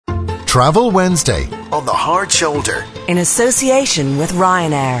Travel Wednesday on The Hard Shoulder. In association with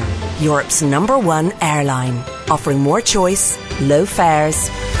Ryanair, Europe's #1 airline, offering more choice, low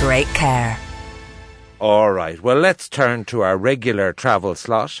fares, great care. All right, well, let's turn to our regular travel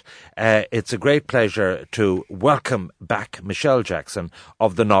slot. It's a great pleasure to welcome back Michelle Jackson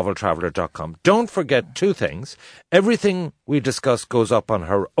of thenoveltraveller.com. Don't forget two things. Everything we discuss goes up on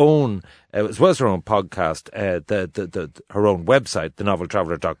her own, as well as her own podcast, her own website,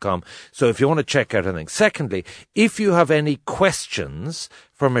 thenoveltraveller.com. So if you want to check out anything. Secondly, if you have any questions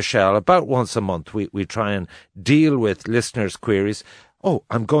for Michelle, about once a month we try and deal with listeners' queries. Oh,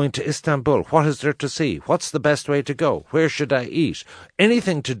 I'm going to Istanbul. What is there to see? What's the best way to go? Where should I eat?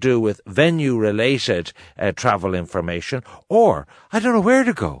 Anything to do with venue-related travel information. Or, I don't know where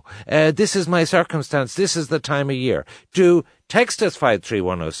to go. This is my circumstance. This is the time of year. Do text us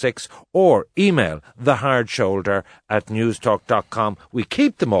 53106 or email thehardshoulder@newstalk.com. We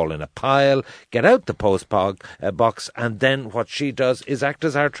keep them all in a pile, get out the post box, and then what she does is act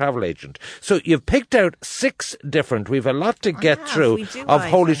as our travel agent. So you've picked out 6 different, we've a lot to get through of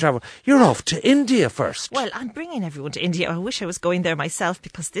holy travel. You're off to India first. Well, I'm bringing everyone to India. I wish I was going there myself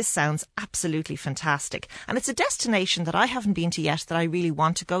because this sounds absolutely fantastic. And it's a destination that I haven't been to yet that I really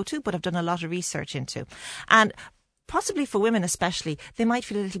want to go to, but I've done a lot of research into. And possibly for women especially, they might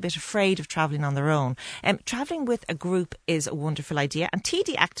feel a little bit afraid of travelling on their own. Travelling with a group is a wonderful idea, and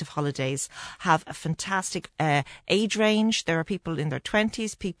TD Active Holidays have a fantastic age range. There are people in their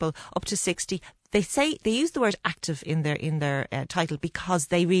 20s, people up to 60. They use the word active in their title because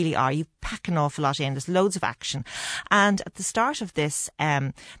they really are. You pack an awful lot in. There's loads of action. And at the start of this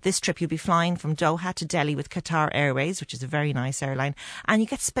trip, you'll be flying from Doha to Delhi with Qatar Airways, which is a very nice airline. And you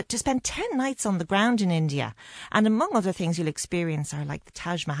get to spend 10 nights on the ground in India. And among other things you'll experience are like the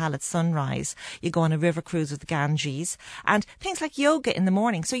Taj Mahal at sunrise. You go on a river cruise with the Ganges and things like yoga in the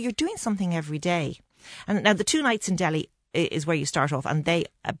morning. So you're doing something every day. And now the 2 nights in Delhi is where you start off, and they,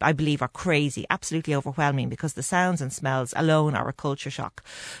 I believe, are crazy, absolutely overwhelming, because the sounds and smells alone are a culture shock.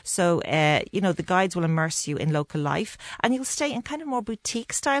 So, the guides will immerse you in local life, and you'll stay in kind of more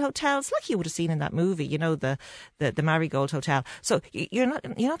boutique style hotels, like you would have seen in that movie, the Marigold Hotel. So you're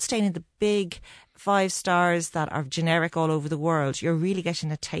not staying in the big 5 stars that are generic all over the world. You're really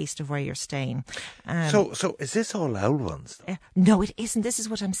getting a taste of where you're staying. So is this all old ones? No, it isn't. This is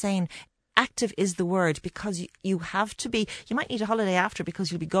what I'm saying. Active is the word, because you have to be, you might need a holiday after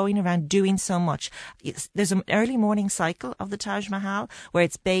because you'll be going around doing so much. There's an early morning cycle of the Taj Mahal where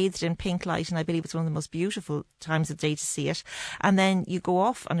it's bathed in pink light, and I believe it's one of the most beautiful times of day to see it. And then you go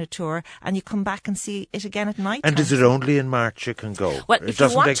off on a tour and you come back and see it again at night. And is it only in March you can go? Well, it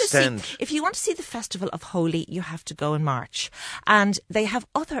doesn't extend. If you want to see the Festival of Holi, you have to go in March. And they have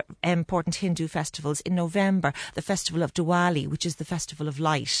other important Hindu festivals in November, the Festival of Diwali, which is the Festival of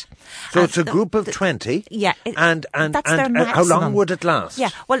Light. So it's a group of 20? Yeah. And that's their maximum. How long would it last? Yeah,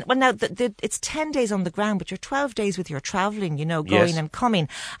 well now it's 10 days on the ground, but you're 12 days with your travelling, going and coming.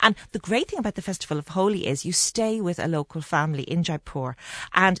 And the great thing about the Festival of Holi is you stay with a local family in Jaipur,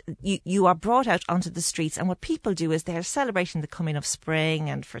 and you are brought out onto the streets, and what people do is they're celebrating the coming of spring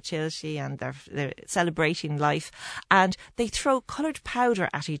and fertility, and they're celebrating life, and they throw coloured powder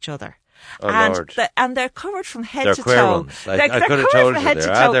at each other. Oh, and Lord. And they're covered from head they're to queer toe. Ones. I could have told you head to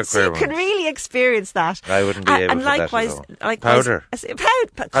they're toe. So you ones. can really experience that. I wouldn't be able and to likewise, that at all. likewise, Powder.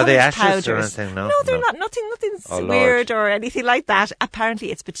 Are they ashes powders. or anything? No, they're not. Nothing's Oh, weird Lord. or anything like that.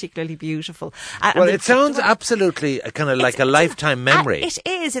 Apparently, it's particularly beautiful. Well, it sounds absolutely kind of like a lifetime memory. It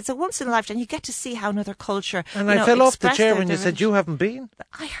is. It's a once in a lifetime. You get to see how another culture. And I fell off the express chair their when you said you haven't been.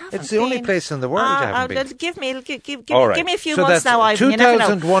 I haven't. It's the only place in the world you haven't been. Give me a few so months that's now, Ivan. You never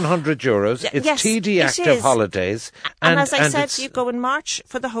know. €2,100. It's Yes, TD it Active is. Holidays. And as I said, you go in March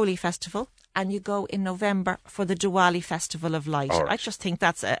for the Holi Festival, and you go in November for the Diwali Festival of Light. Right. I just think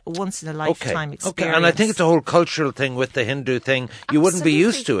that's a once-in-a-lifetime experience. Okay, and I think it's a whole cultural thing with the Hindu thing. You wouldn't be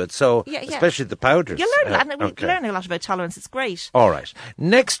used to it, so especially the powders. You learn a lot about tolerance. It's great. All right.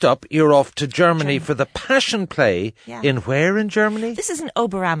 Next up, you're off to Germany for the Passion Play. Yeah. In where in Germany? This is in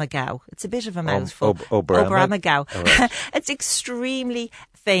Oberammergau. It's a bit of a mouthful. Oberammergau. Right. It's extremely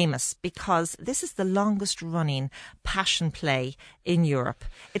famous because this is the longest running passion play in Europe.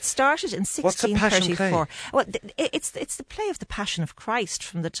 It started in 1634. Well, it's the play of the Passion of Christ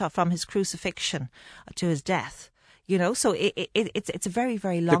from his crucifixion to his death. So it's a very,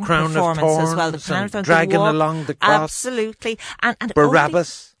 very long performance as well. The Crown of Thorns, dragging along the cross. Absolutely. And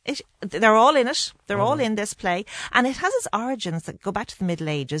Barabbas. They're all in it. They're all in this play. And it has its origins that go back to the Middle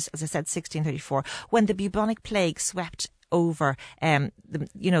Ages, as I said, 1634, when the bubonic plague swept over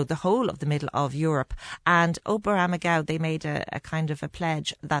the whole of the middle of Europe. And Ober Ammergau, they made a kind of a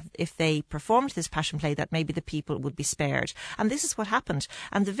pledge that if they performed this passion play, that maybe the people would be spared. And this is what happened.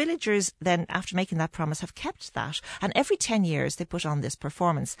 And the villagers then, after making that promise, have kept that. And every 10 years they put on this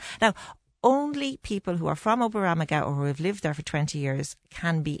performance. Now, only people who are from Ober Ammergau or who have lived there for 20 years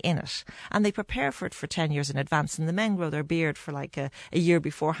can be in it. And they prepare for it for 10 years in advance. And the men grow their beard for like a year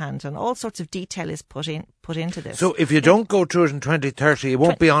beforehand. And all sorts of detail is put into this. So if you don't go to it in 2030, it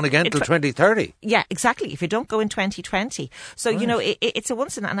won't be on again until 2030. Yeah, exactly. If you don't go in 2020. So, Right. it's a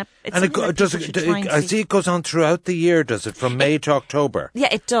once in and I see it goes on throughout the year, does it? From May to October? Yeah,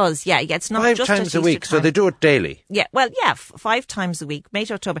 it does. Yeah, it's not 5 just times at a week, Easter so they time. do it daily. Yeah, well, yeah, 5 times a week, May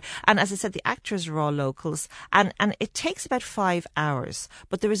to October. And as I said, the actors are all locals, and it takes about 5 hours,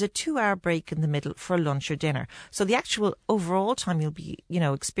 but there is a 2-hour break in the middle for lunch or dinner. So the actual overall time you'll be,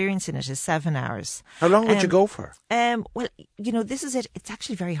 experiencing it is 7 hours. How long would you go for? Well, this is it. It's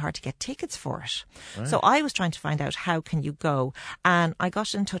actually very hard to get tickets for it. Right. So I was trying to find out how can you go, and I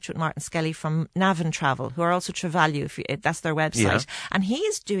got in touch with Martin Skelly from Navan Travel, who are also Trevalue, that's their website. Yeah. And he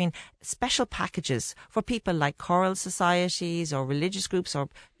is doing special packages for people like choral societies or religious groups or,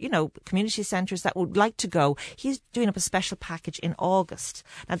 community centres that would like to go. He's doing up a special package in August.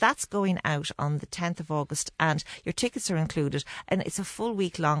 Now that's going out on the 10th of August, and your tickets are included, and it's a full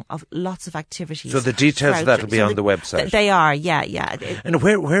week long of lots of activities. So the details of that will be on the website. They are, yeah. And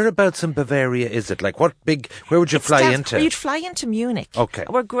whereabouts in Bavaria is it? Like where would you fly into? You'd fly into Munich. Okay.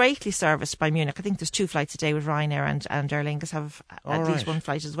 We're greatly serviced by Munich. I think there's 2 flights a day with Ryanair, and Aer Lingus have at least 1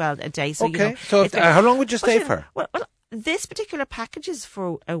 flight as well a day. So, okay. So how long would you stay for? Well, this particular package is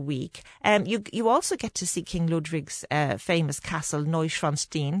for a week. You also get to see King Ludwig's famous castle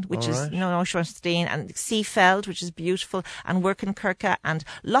Neuschwanstein, which is Neuschwanstein, and Seefeld, which is beautiful, and Wirkenkirche, and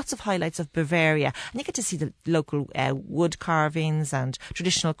lots of highlights of Bavaria. And you get to see the local wood carvings and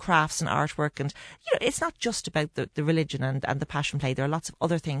traditional crafts and artwork. And it's not just about the religion and the passion play. There are lots of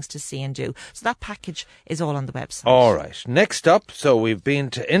other things to see and do. So that package is all on the website. All right. Next up, so we've been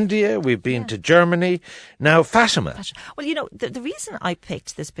to India, we've been to Germany, now Fatima. Well, the reason I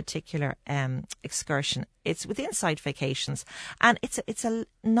picked this particular excursion, it's with Inside Vacations, and it's a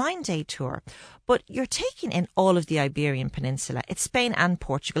 9-day tour, but you're taking in all of the Iberian Peninsula. It's Spain and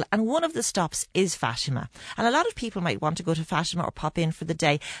Portugal, and one of the stops is Fatima. And a lot of people might want to go to Fatima or pop in for the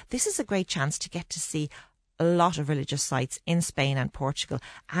day. This is a great chance to get to see a lot of religious sites in Spain and Portugal,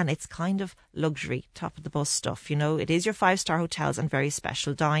 and it's kind of luxury, top of the bus stuff. It is your 5-star hotels and very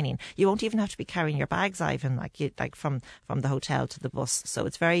special dining. You won't even have to be carrying your bags, Ivan, like from the hotel to the bus. So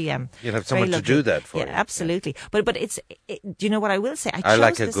it's very you'll have someone to do that for you. Yeah, absolutely. Yeah. But it's do you know what I will say? I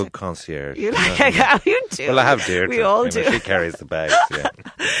like a good concierge. You do. Well, I have Deirdre. We all do. She carries the bags. Yeah.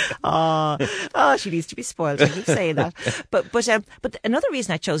 She needs to be spoiled. I keep saying that. But another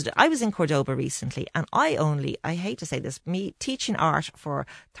reason I chose it, I was in Cordoba recently, and I hate to say this, me teaching art for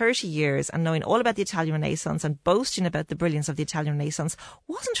 30 years and knowing all about the Italian Renaissance and boasting about the brilliance of the Italian Renaissance,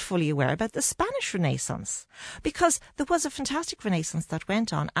 wasn't fully aware about the Spanish Renaissance. Because there was a fantastic Renaissance that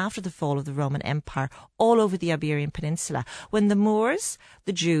went on after the fall of the Roman Empire all over the Iberian Peninsula, when the Moors,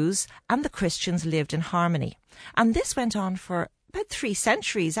 the Jews and the Christians lived in harmony. And this went on for about 3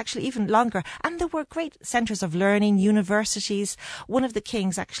 centuries, actually even longer. And there were great centres of learning, universities. One of the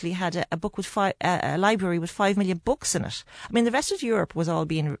kings actually had a book with a library with 5 million books in it. I mean, the rest of Europe was all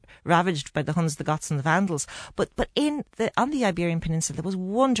being ravaged by the Huns, the Goths and the Vandals. But on the Iberian Peninsula, there was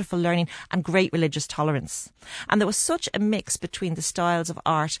wonderful learning and great religious tolerance. And there was such a mix between the styles of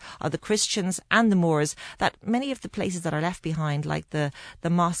art of the Christians and the Moors that many of the places that are left behind, like the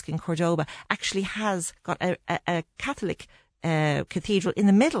mosque in Cordoba, actually has got a Catholic cathedral in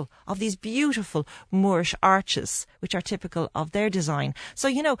the middle of these beautiful Moorish arches, which are typical of their design. So,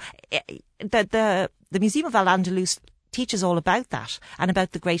 the Museum of Al-Andalus teaches all about that and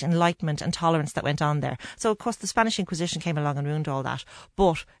about the great enlightenment and tolerance that went on there. So, of course, the Spanish Inquisition came along and ruined all that.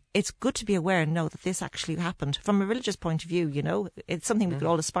 But it's good to be aware and know that this actually happened from a religious point of view. It's something we could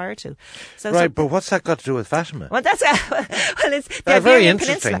all aspire to. But what's that got to do with Fatima? Well, it's the very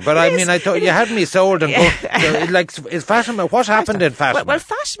interesting. Peninsula. But I thought you had me sold and is Fatima? What happened in Fatima? Well,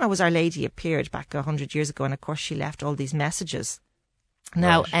 Fatima was Our Lady appeared back 100 years ago, and of course she left all these messages.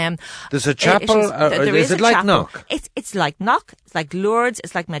 Now, there's a chapel, there is it a like chapel. Knock? It's like Knock, it's like Lourdes,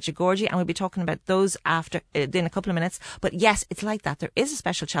 it's like Medjugorje, and we'll be talking about those after in a couple of minutes. But yes, it's like that. There is a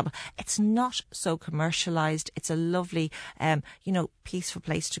special chapel. It's not so commercialised. It's a lovely, peaceful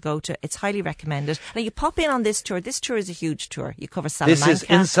place to go to. It's highly recommended. Now, you pop in on this tour. This tour is a huge tour. You cover Salamanca. This is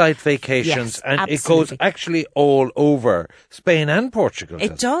Insight Vacations, yes, and absolutely. it goes actually all over Spain and Portugal.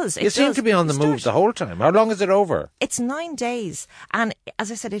 It does. You seem to be on the move the whole time. How long is it over? It's 9 days, and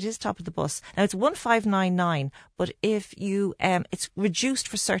as I said, it is top of the bus. Now, it's 1599, but if you, it's reduced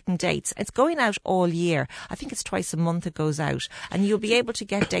for certain dates. It's going out all year. I think it's twice a month it goes out, and you'll be able to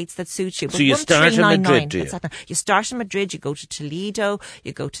get dates that suit you. But so you start in Madrid, do you? You start in Madrid, you go to Toledo,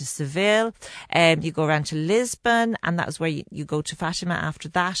 you go to Seville, you go around to Lisbon, and that's where you go to Fatima after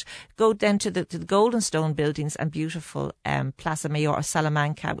that. Go then to the Golden Stone buildings and beautiful Plaza Mayor of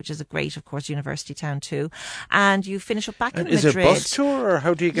Salamanca, which is a great, of course, university town too. And you finish up back in Madrid. Is it a bus tour, or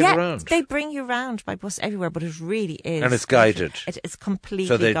how do you get around? They bring you around by bus everywhere, but it really is. And it's guided. It's completely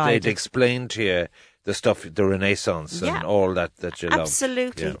so guided. They'd explain to you the stuff, the Renaissance and all that you love.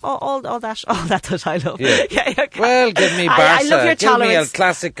 Absolutely. Yeah. All that I love. Yeah. Well, give me Barca. I love your tolerance. Give me El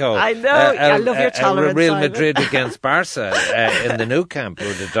Clasico. I know. I love your tolerance. Real Madrid against Barca in the Nou Camp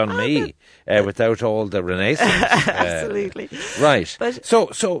would have done me without all the Renaissance. Absolutely. Right. But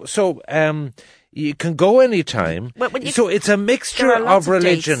So you can go anytime. So it's a mixture of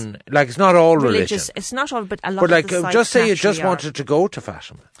religion. Like, it's not all religion. It's not all, but a lot but of the sites just say you just naturally wanted to go to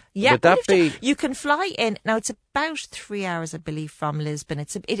Fatima. Yeah, would that be? You can fly in. Now, it's about 3 hours, I believe, from Lisbon.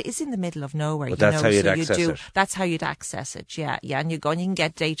 It is in the middle of nowhere. But that's how you'd access it. That's how you'd access it. Yeah. And you go and you can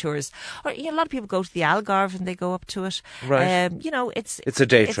get day tours. Or a lot of people go to the Algarve and they go up to it. Right. It's a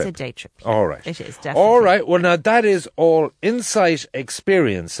day trip. It's a day trip. Yeah. All right. It is definitely. All right. Well, now that is all Insight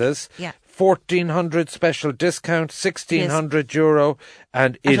Experiences. Yeah. 1,400 special discount, €1,600,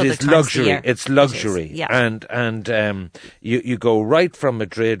 and it is luxury. It's luxury, it is, yeah. And you go right from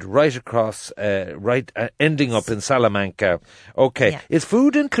Madrid, right across, ending up in Salamanca. Okay, is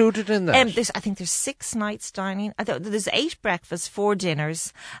food included in that? I think there's 6 nights dining. There's 8 breakfasts, 4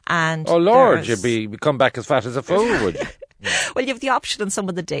 dinners, and oh Lord, you'd come back as fat as a fool, would you? Well, you have the option on some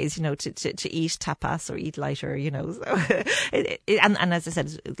of the days, to eat tapas or eat lighter, So and as I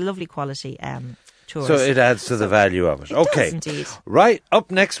said, it's lovely quality tours. So it adds to the value of it. It okay, does indeed. Right, up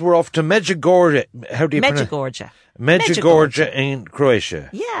next we're off to Medjugorje. How do you pronounce it? Medjugorje in Croatia.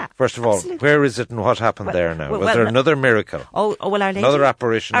 Yeah. First of all, absolutely. where is it and what happened there now? Was there another miracle? Oh, well, Our Lady. Another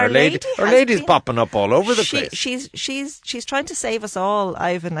apparition. Our Lady's popping up all over the place. She's trying to save us all,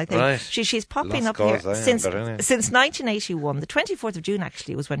 Ivan, I think. Right. She's popping Lost up here since 1981. The 24th of June,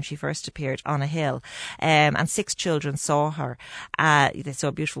 actually, was when she first appeared on a hill. And 6 children saw her. They saw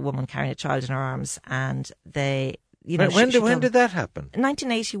a beautiful woman carrying a child in her arms, and they... when did that happen?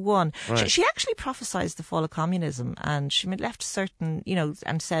 1981. Right. She actually prophesied the fall of communism, and she left certain,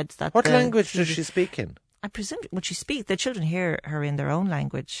 and said that. What language does she speak in? I presume what she speaks. The children hear her in their own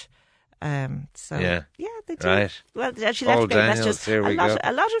language. Yeah, they do. Right. Well, she left great messages. Here we go.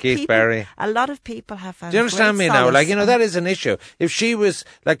 A lot of Keith people. Barry. A lot of people have found. Do you understand me solace. now? That is an issue. If she was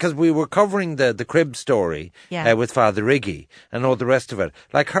because we were covering the crib story with Father Riggy and all the rest of it.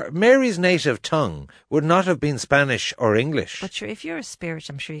 Mary's native tongue would not have been Spanish or English. But sure, if you're a spirit,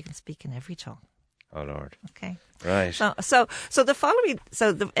 I'm sure you can speak in every tongue. Oh Lord. Okay. Right. So the following.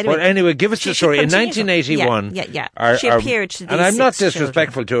 Anyway, give us the story. In 1981, she appeared to these 6 and I'm not children.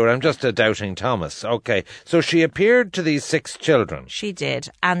 disrespectful to her. I'm just a doubting Thomas. Okay, so she appeared to these 6 children. She did,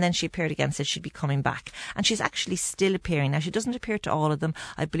 and then she appeared again. Said she'd be coming back, and she's actually still appearing now. She doesn't appear to all of them.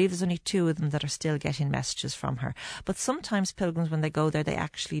 I believe there's only 2 of them that are still getting messages from her. But sometimes pilgrims, when they go there, they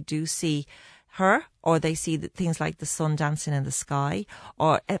actually do see her, or they see things like the sun dancing in the sky,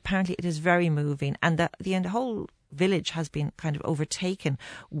 or apparently it is very moving, and the whole village has been kind of overtaken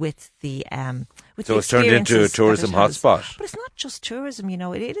with the so it's turned into a tourism hotspot. But it's not just tourism,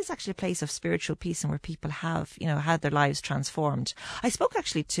 it is actually a place of spiritual peace and where people have, had their lives transformed. I spoke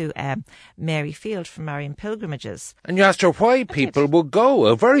actually to Mary Field from Marian Pilgrimages. And you asked her why people would go.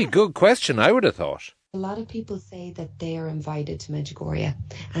 A very good question, I would have thought. A lot of people say that they are invited to Medjugorje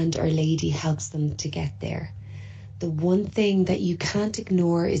and Our Lady helps them to get there. The one thing that you can't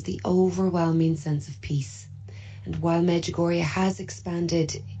ignore is the overwhelming sense of peace. And while Medjugorje has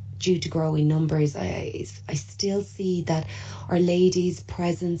expanded due to growing numbers, I still see that Our Lady's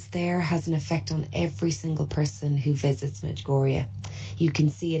presence there has an effect on every single person who visits Medjugorje. You can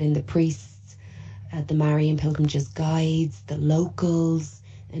see it in the priests, the Marian Pilgrimages guides, the locals,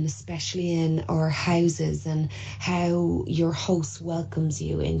 and especially in our houses, and how your host welcomes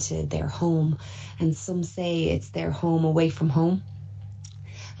you into their home. And some say it's their home away from home.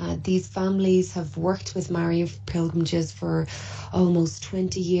 These families have worked with Marian Pilgrimages for almost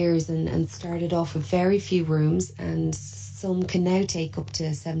 20 years and started off with very few rooms, and some can now take up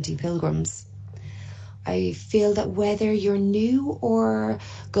to 70 pilgrims. I feel that whether you're new or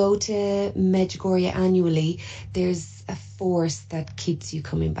go to Medjugorje annually, there's a force that keeps you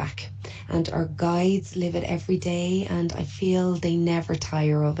coming back. And our guides live it every day, and I feel they never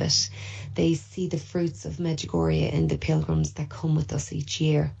tire of it. They see the fruits of Medjugorje in the pilgrims that come with us each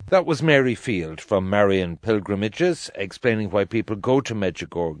year. That was Mary Field from Marian Pilgrimages, explaining why people go to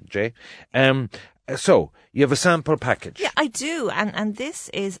Medjugorje. So, you have a sample package. Yeah, I do. And this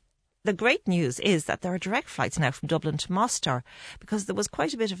is... The great news is that there are direct flights now from Dublin to Mostar, because there was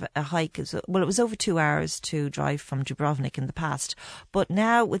quite a bit of a hike. It was over 2 hours to drive from Dubrovnik in the past. But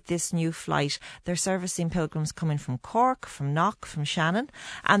now with this new flight, they're servicing pilgrims coming from Cork, from Knock, from Shannon,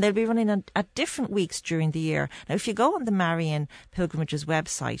 and they'll be running at different weeks during the year. Now, if you go on the Marian Pilgrimages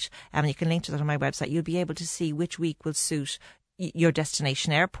website, and you can link to that on my website, you'll be able to see which week will suit your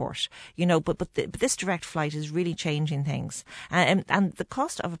destination airport, but this direct flight is really changing things. And the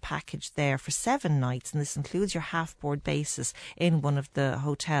cost of a package there for 7 nights, and this includes your half-board basis in one of the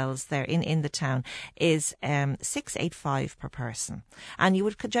hotels there in the town, is $685 per person. And you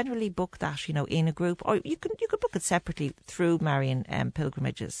would generally book that, in a group, or you could book it separately through Marian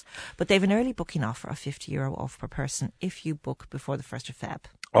Pilgrimages. But they've an early booking offer of €50 off per person if you book before the 1st of Feb.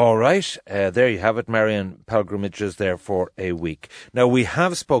 All right, there you have it, Marian Pilgrimages there for a week. Now, we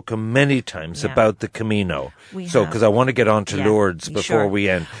have spoken many times about the Camino, because I want to get on to Lourdes before we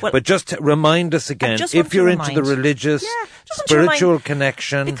end. Well, but just remind us again, if you're into the religious, spiritual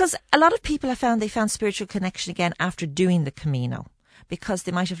connection. Because a lot of people they found spiritual connection again after doing the Camino, because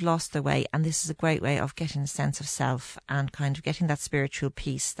they might have lost their way, and this is a great way of getting a sense of self and kind of getting that spiritual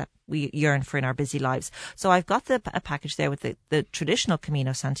peace that we yearn for in our busy lives. So I've got a package there with the traditional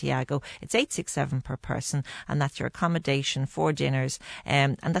Camino Santiago. It's $867 per person, and that's your accommodation, 4 dinners,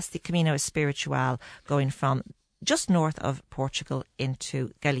 and that's the Camino Espiritual going from just north of Portugal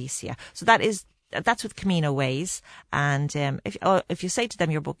into Galicia. So that's with Camino Ways, and if you say to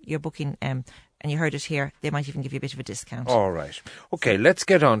them you're booking and you heard it here, they might even give you a bit of a discount. All right. Okay, let's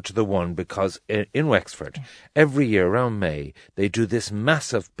get on to the one, because in Wexford, every year around May, they do this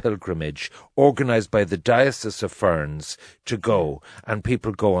massive pilgrimage organised by the Diocese of Ferns to go, and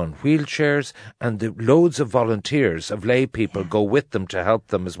people go on wheelchairs, and loads of volunteers, of lay people, go with them to help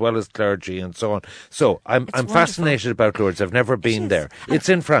them, as well as clergy and so on. So I'm fascinated about Lourdes. I've never been there. It's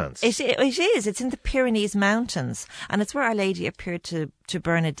in France. It is. It's in the Pyrenees Mountains, and it's where Our Lady appeared to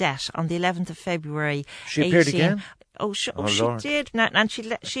Bernadette on the 11th of February. She appeared again? She did. And she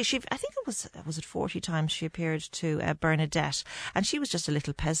I think it was 40 times she appeared to Bernadette, and she was just a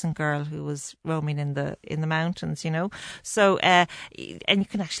little peasant girl who was roaming in the mountains, So, and you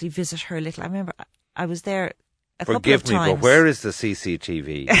can actually visit her little. I remember I was there. Forgive me, but where is the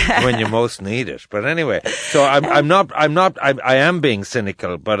CCTV when you most need it? But anyway, so I am being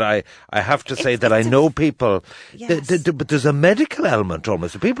cynical, but I have to say that I know people, but there's a medical element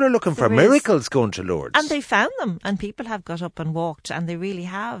almost. People are looking for miracles going to Lourdes. And they found them, and people have got up and walked, and they really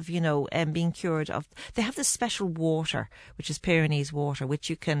have, been cured of. They have this special water, which is Pyrenees water, which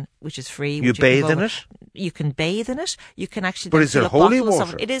is free. You bathe in it? You can bathe in it. You can actually. But is it holy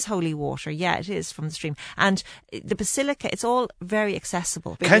water? It is holy water. Yeah, it is from the stream. And the basilica, it's all very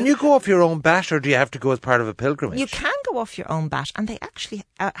accessible. Can you go off your own bat, or do you have to go as part of a pilgrimage? You can go off your own bat, and they actually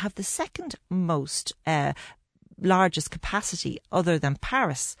have the second most largest capacity other than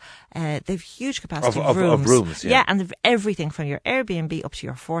Paris. They've huge capacity of rooms. Yeah, and they've everything from your Airbnb up to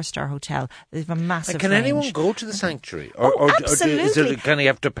your 4-star hotel. They've a massive Can range. anyone go to the sanctuary? Or absolutely. Can you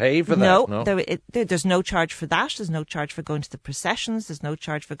have to pay for that? No, there's no charge for that. There's no charge for going to the processions. There's no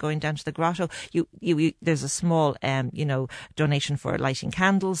charge for going down to the grotto. There's a small, donation for lighting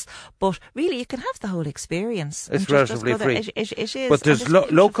candles. But really, you can have the whole experience. It's relatively free. It is. But there's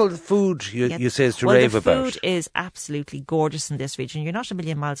local food, you say, is to rave about. The food is absolutely gorgeous in this region. You're not a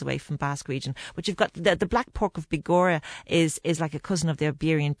million miles away from Basque region, but you've got the black pork of Bigorra is like a cousin of the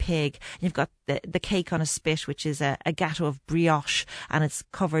Iberian pig. You've got the cake on a spit, which is a gâteau of brioche, and it's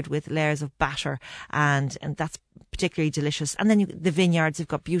covered with layers of batter, and that's particularly delicious. And then the vineyards, you've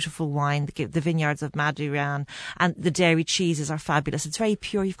got beautiful wine, the vineyards of Maduran, and the dairy cheeses are fabulous. It's very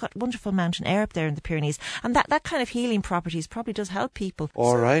pure. You've got wonderful mountain air up there in the Pyrenees, and that kind of healing properties probably does help people.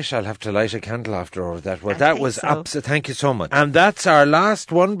 All right, I'll have to light a candle after all of that. Well, that was thank you so much. And that's our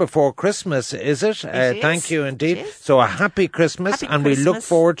last one before Christmas, is it? Thank you indeed. So a happy Christmas, we look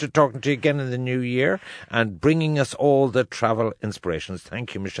forward to talking to you again in the new year and bringing us all the travel inspirations.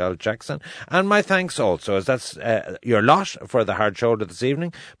 Thank you, Michelle Jackson. And my thanks also, as that's your lot for the Hard Shoulder this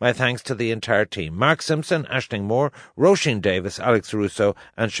evening. My thanks to the entire team. Mark Simpson, Aisling Moore, Roisin Davis, Alex Russo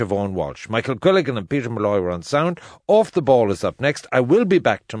and Siobhan Walsh. Michael Quilligan and Peter Malloy were on sound. Off the Ball is up next. I will be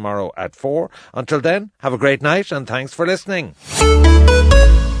back tomorrow at 4. Until then, have a great night and thanks for listening.